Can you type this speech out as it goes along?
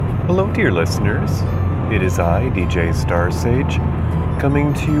Hello, dear listeners. It is I, DJ Starsage,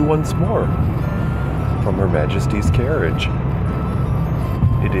 coming to you once more from Her Majesty's carriage.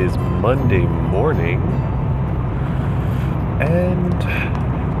 It is Monday morning, and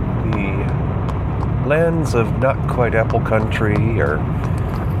the lands of not quite apple country are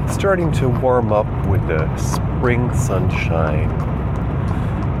starting to warm up with the spring sunshine.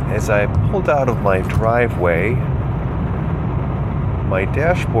 As I pulled out of my driveway, my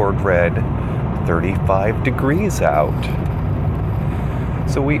dashboard read 35 degrees out.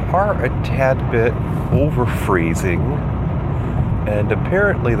 So we are a tad bit over freezing, and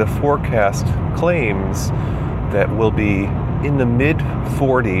apparently the forecast claims that we'll be in the mid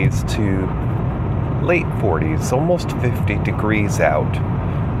 40s to late 40s, almost 50 degrees out,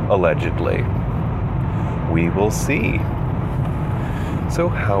 allegedly. We will see. So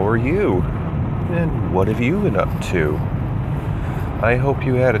how are you? And what have you been up to? I hope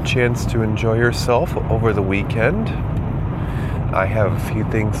you had a chance to enjoy yourself over the weekend. I have a few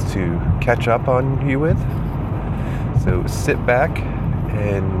things to catch up on you with. So sit back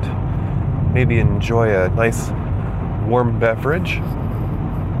and maybe enjoy a nice warm beverage.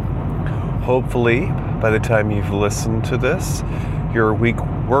 Hopefully, by the time you've listened to this, your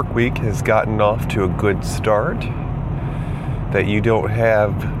work week has gotten off to a good start, that you don't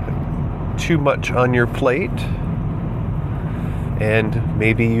have too much on your plate, and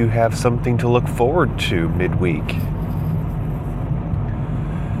maybe you have something to look forward to midweek.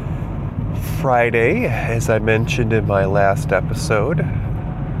 Friday, as I mentioned in my last episode,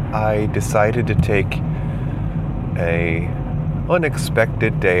 I decided to take an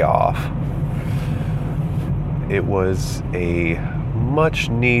unexpected day off. It was a much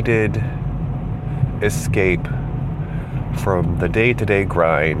needed escape from the day-to-day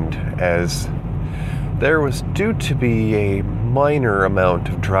grind, as there was due to be a minor amount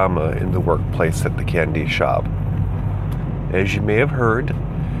of drama in the workplace at the candy shop. As you may have heard,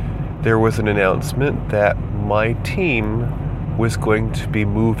 there was an announcement that my team was going to be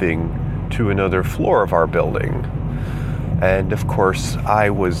moving to another floor of our building. And of course,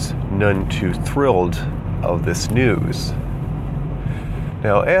 I was none too thrilled of this news.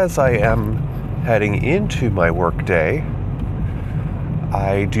 Now, as I am heading into my workday,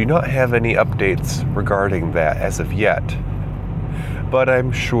 I do not have any updates regarding that as of yet, but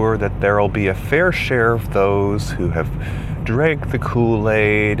I'm sure that there will be a fair share of those who have drank the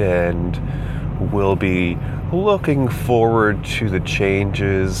Kool-Aid and will be looking forward to the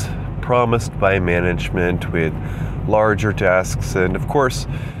changes promised by management with larger desks, and of course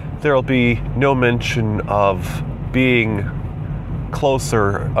there will be no mention of being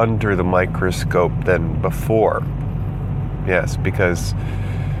closer under the microscope than before. Yes, because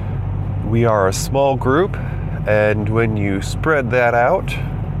we are a small group, and when you spread that out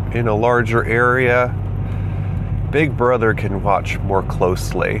in a larger area, Big Brother can watch more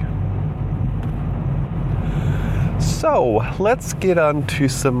closely. So, let's get on to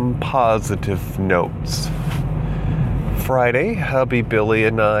some positive notes. Friday, hubby Billy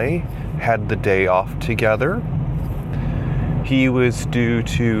and I had the day off together. He was due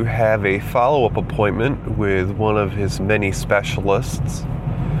to have a follow-up appointment with one of his many specialists.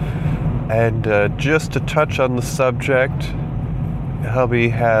 And just to touch on the subject, hubby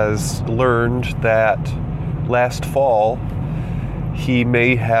has learned that last fall he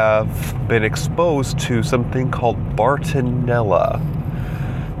may have been exposed to something called Bartonella.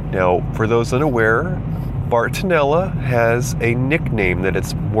 Now, for those unaware, Bartonella has a nickname that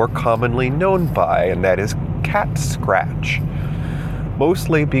it's more commonly known by, and that is cat scratch.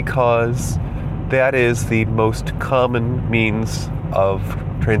 Mostly because that is the most common means of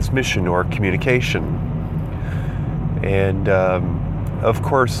transmission or communication. And of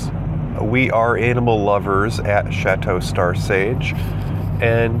course, we are animal lovers at Chateau Starsage,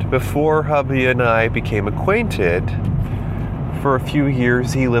 and before hubby and I became acquainted, for a few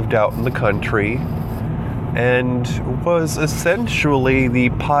years he lived out in the country and was essentially the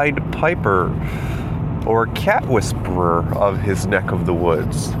Pied Piper or cat whisperer of his neck of the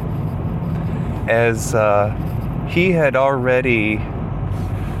woods, as he had already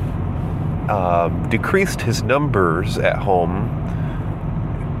decreased his numbers at home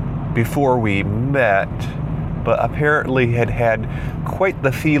before we met, but apparently had quite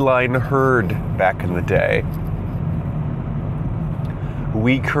the feline herd back in the day.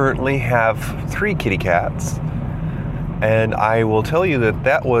 We currently have 3 kitty cats, and I will tell you that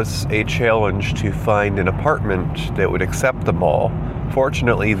that was a challenge to find an apartment that would accept them all.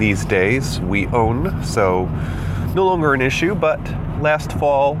 Fortunately, these days we own, so no longer an issue, but last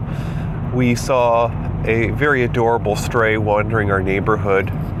fall we saw a very adorable stray wandering our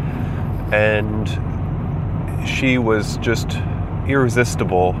neighborhood and she was just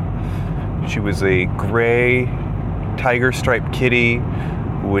irresistible. She was a gray tiger striped kitty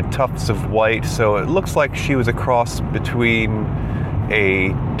with tufts of white, so it looks like she was a cross between a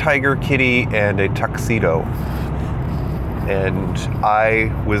tiger kitty and a tuxedo. And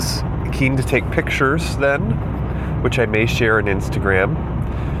I was keen to take pictures then, which I may share on Instagram.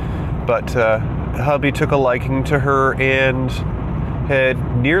 But hubby took a liking to her and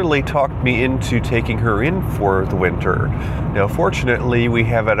had nearly talked me into taking her in for the winter. Now, fortunately, we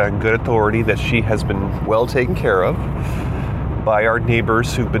have it on good authority that she has been well taken care of by our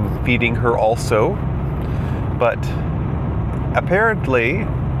neighbors who've been feeding her also. But apparently,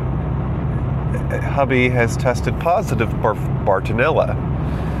 hubby has tested positive for Bartonella,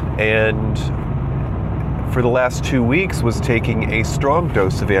 and for the last 2 weeks was taking a strong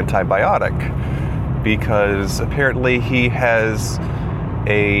dose of antibiotic because apparently he has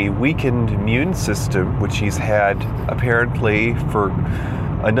a weakened immune system, which he's had apparently for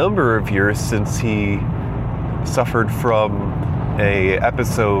a number of years since he suffered from a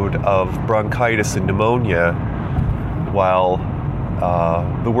episode of bronchitis and pneumonia while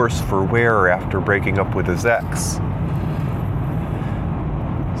the worse for wear after breaking up with his ex.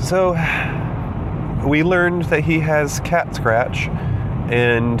 So we learned that he has cat scratch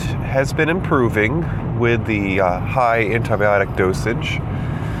and has been improving with the high antibiotic dosage.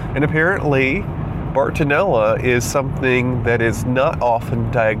 And apparently, Bartonella is something that is not often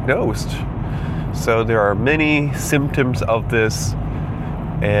diagnosed. So there are many symptoms of this.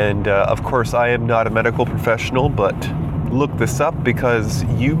 And of course, I am not a medical professional, but look this up because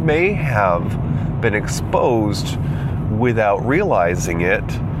you may have been exposed without realizing it.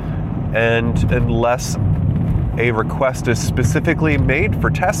 And unless a request is specifically made for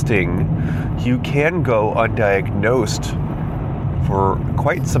testing, you can go undiagnosed for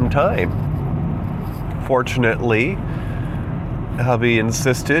quite some time. Fortunately, hubby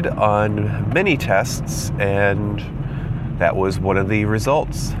insisted on many tests, and that was one of the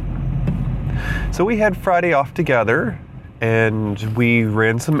results. So we had Friday off together, and we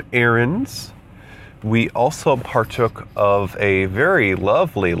ran some errands. We also partook of a very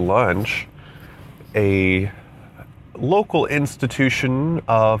lovely lunch. A local institution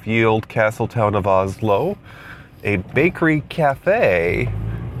of ye old castle town of Oslo, a bakery cafe,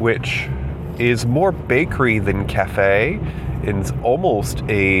 which is more bakery than cafe. It's almost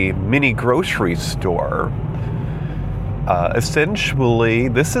a mini grocery store. Essentially,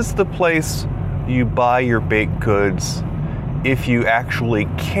 this is the place you buy your baked goods if you actually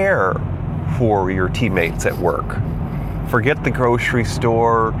care for your teammates at work. Forget the grocery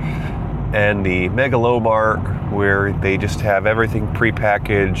store and the Megalomart where they just have everything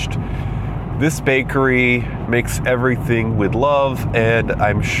prepackaged. This bakery makes everything with love and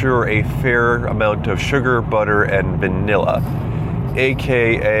I'm sure a fair amount of sugar, butter, and vanilla,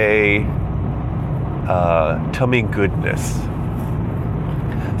 aka tummy goodness.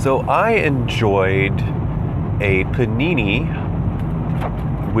 So I enjoyed a panini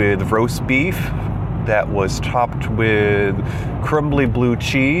with roast beef that was topped with crumbly blue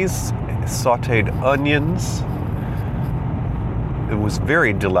cheese, sauteed onions. It was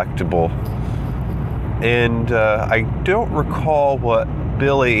very delectable. And I don't recall what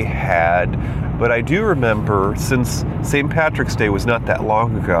Billy had, but I do remember, since St. Patrick's Day was not that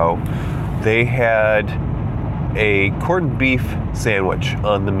long ago, they had a corned beef sandwich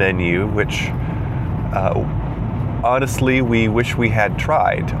on the menu, which honestly we wish we had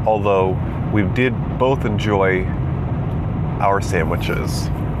tried, although we did both enjoy our sandwiches.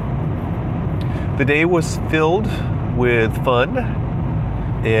 The day was filled with fun,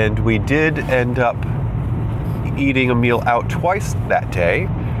 and we did end up eating a meal out twice that day.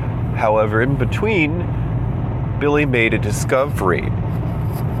 However, in between, Billy made a discovery.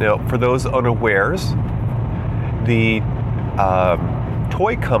 Now, for those unawares, the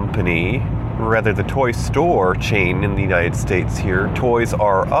toy company, rather the toy store chain in the United States here, Toys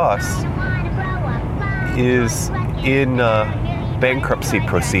R Us, is in bankruptcy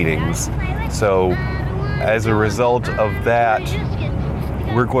proceedings. So as a result of that,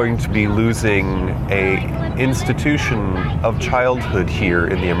 we're going to be losing a institution of childhood here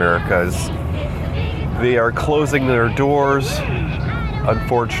in the Americas. They are closing their doors,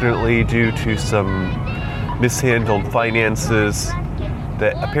 unfortunately, due to some mishandled finances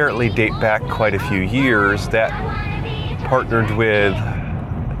that apparently date back quite a few years, that partnered with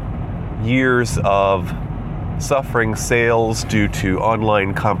years of suffering sales due to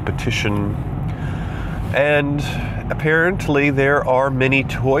online competition. And apparently there are many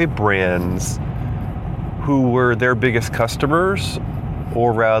toy brands who were their biggest customers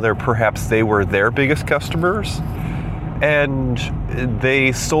or rather, perhaps they were their biggest customers, and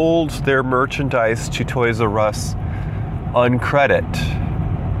they sold their merchandise to Toys R Us on credit.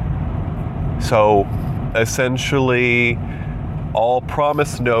 So essentially, all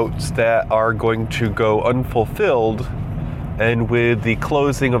promise notes that are going to go unfulfilled, and with the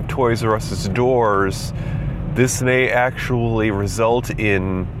closing of Toys R Us's doors, this may actually result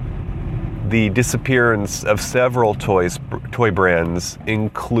in the disappearance of several toy brands,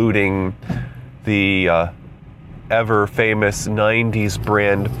 including the ever famous 90s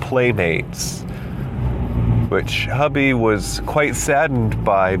brand Playmates, which hubby was quite saddened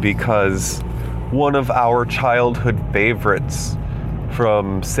by because one of our childhood favorites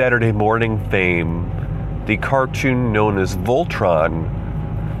from Saturday morning fame, the cartoon known as Voltron,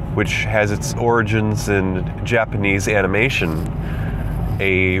 which has its origins in Japanese animation,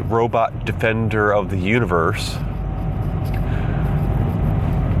 a robot defender of the universe,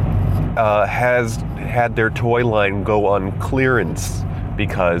 has had their toy line go on clearance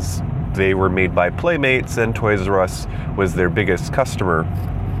because they were made by Playmates and Toys R Us was their biggest customer.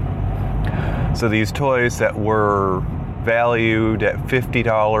 So these toys that were valued at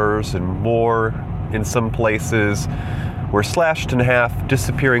 $50 and more in some places were slashed in half,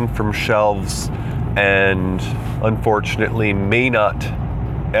 disappearing from shelves, and unfortunately may not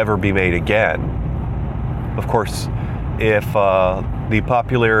ever be made again. Of course, if the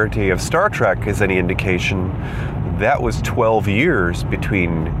popularity of Star Trek is any indication, that was 12 years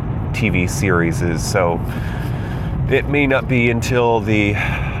between TV series, so it may not be until the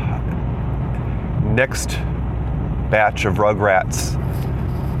next batch of Rugrats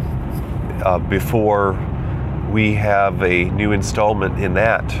before we have a new installment in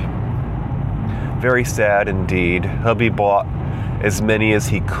that. Very sad indeed. Hubby bought as many as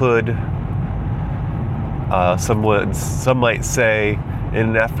he could. Some might say in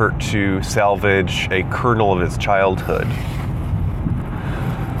an effort to salvage a kernel of his childhood.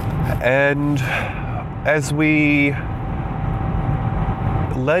 And as we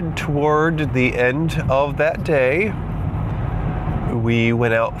led toward the end of that day, we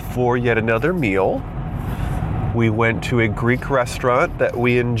went out for yet another meal. We went to a Greek restaurant that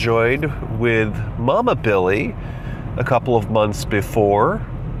we enjoyed with Mama Billy a couple of months before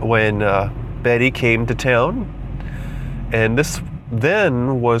when Betty came to town. And this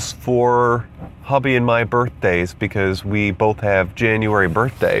then was for hubby and my birthdays because we both have January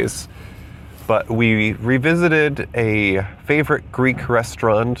birthdays. But we revisited a favorite Greek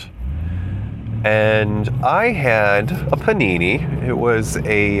restaurant, and I had a panini. It was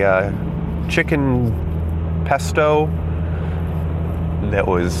a chicken pesto that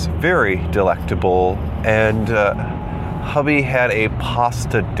was very delectable, and hubby had a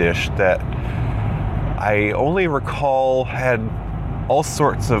pasta dish that I only recall had all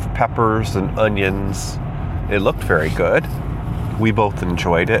sorts of peppers and onions. It looked very good. We both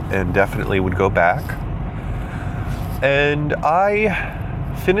enjoyed it and definitely would go back. And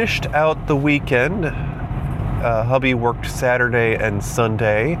I finished out the weekend. Hubby worked Saturday and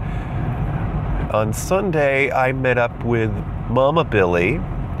Sunday. On Sunday, I met up with Mama Billy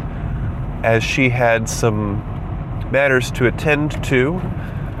as she had some matters to attend to.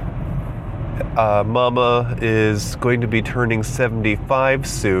 Mama is going to be turning 75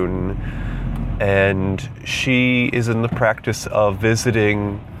 soon, and she is in the practice of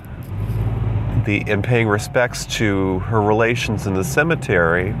visiting and paying respects to her relations in the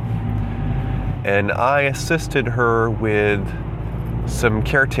cemetery. And I assisted her with some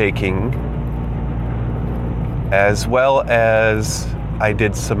caretaking, as well as I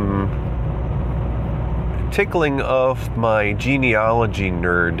did some tickling of my genealogy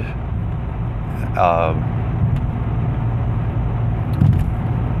nerd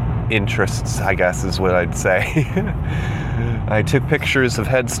interests, I guess is what I'd say. I took pictures of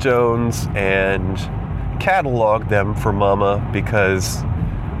headstones and cataloged them for Mama because,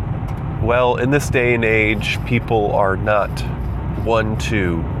 well, in this day and age, people are not one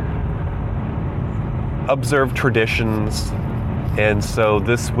to observe traditions, and so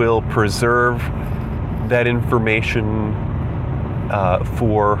this will preserve that information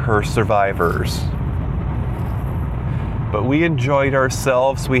for her survivors. But we enjoyed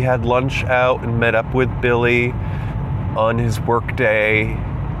ourselves. We had lunch out and met up with Billy on his work day,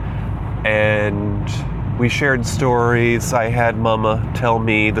 and we shared stories. I had Mama tell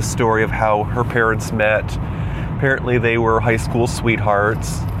me the story of how her parents met. Apparently they were high school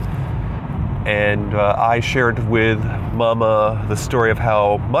sweethearts. And I shared with Mama the story of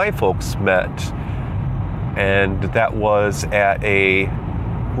how my folks met. And that was at a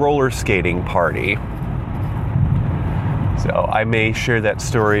roller skating party. So I may share that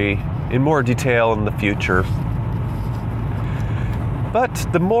story in more detail in the future. But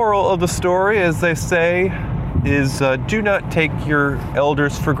the moral of the story, as they say, is do not take your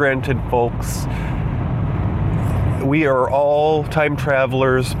elders for granted, folks. We are all time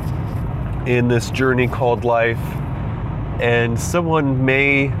travelers in this journey called life, and someone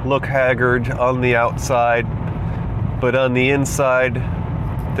may look haggard on the outside, but on the inside,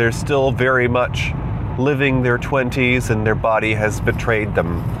 they're still very much living their 20s and their body has betrayed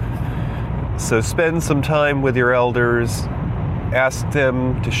them. So spend some time with your elders, ask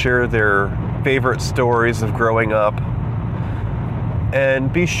them to share their favorite stories of growing up,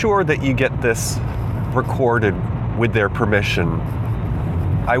 and be sure that you get this recorded with their permission.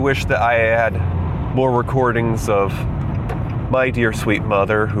 I wish that I had more recordings of my dear sweet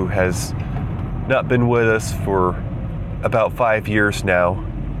mother, who has not been with us for about 5 years now.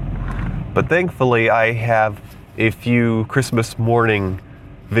 But thankfully I have a few Christmas morning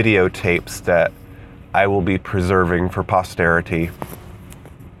videotapes that I will be preserving for posterity.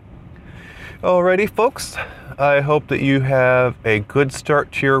 Alrighty, folks, I hope that you have a good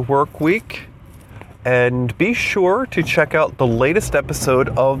start to your work week. And be sure to check out the latest episode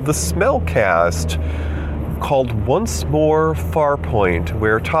of the Smellcast called Once More Farpoint,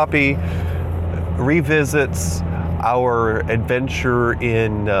 where Toppy revisits our adventure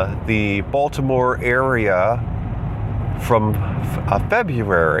in the Baltimore area from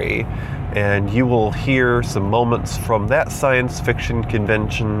February. And you will hear some moments from that science fiction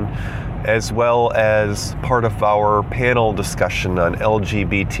convention, as well as part of our panel discussion on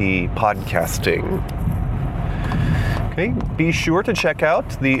LGBT podcasting. Okay, be sure to check out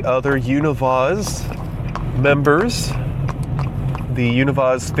the other Univaz members, the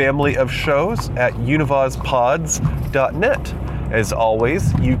Univaz family of shows at univazpods.net. As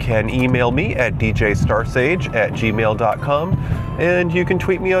always, you can email me at djstarsage@gmail.com, and you can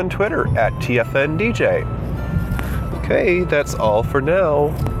tweet me on Twitter at TFNDJ. Okay, that's all for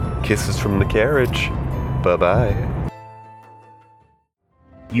now. Kisses from the carriage. Bye-bye.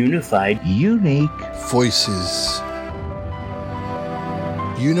 Unified. Unique. Voices.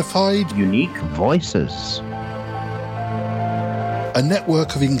 Unified. Unique voices. A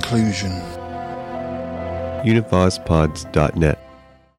network of inclusion. univazpods.net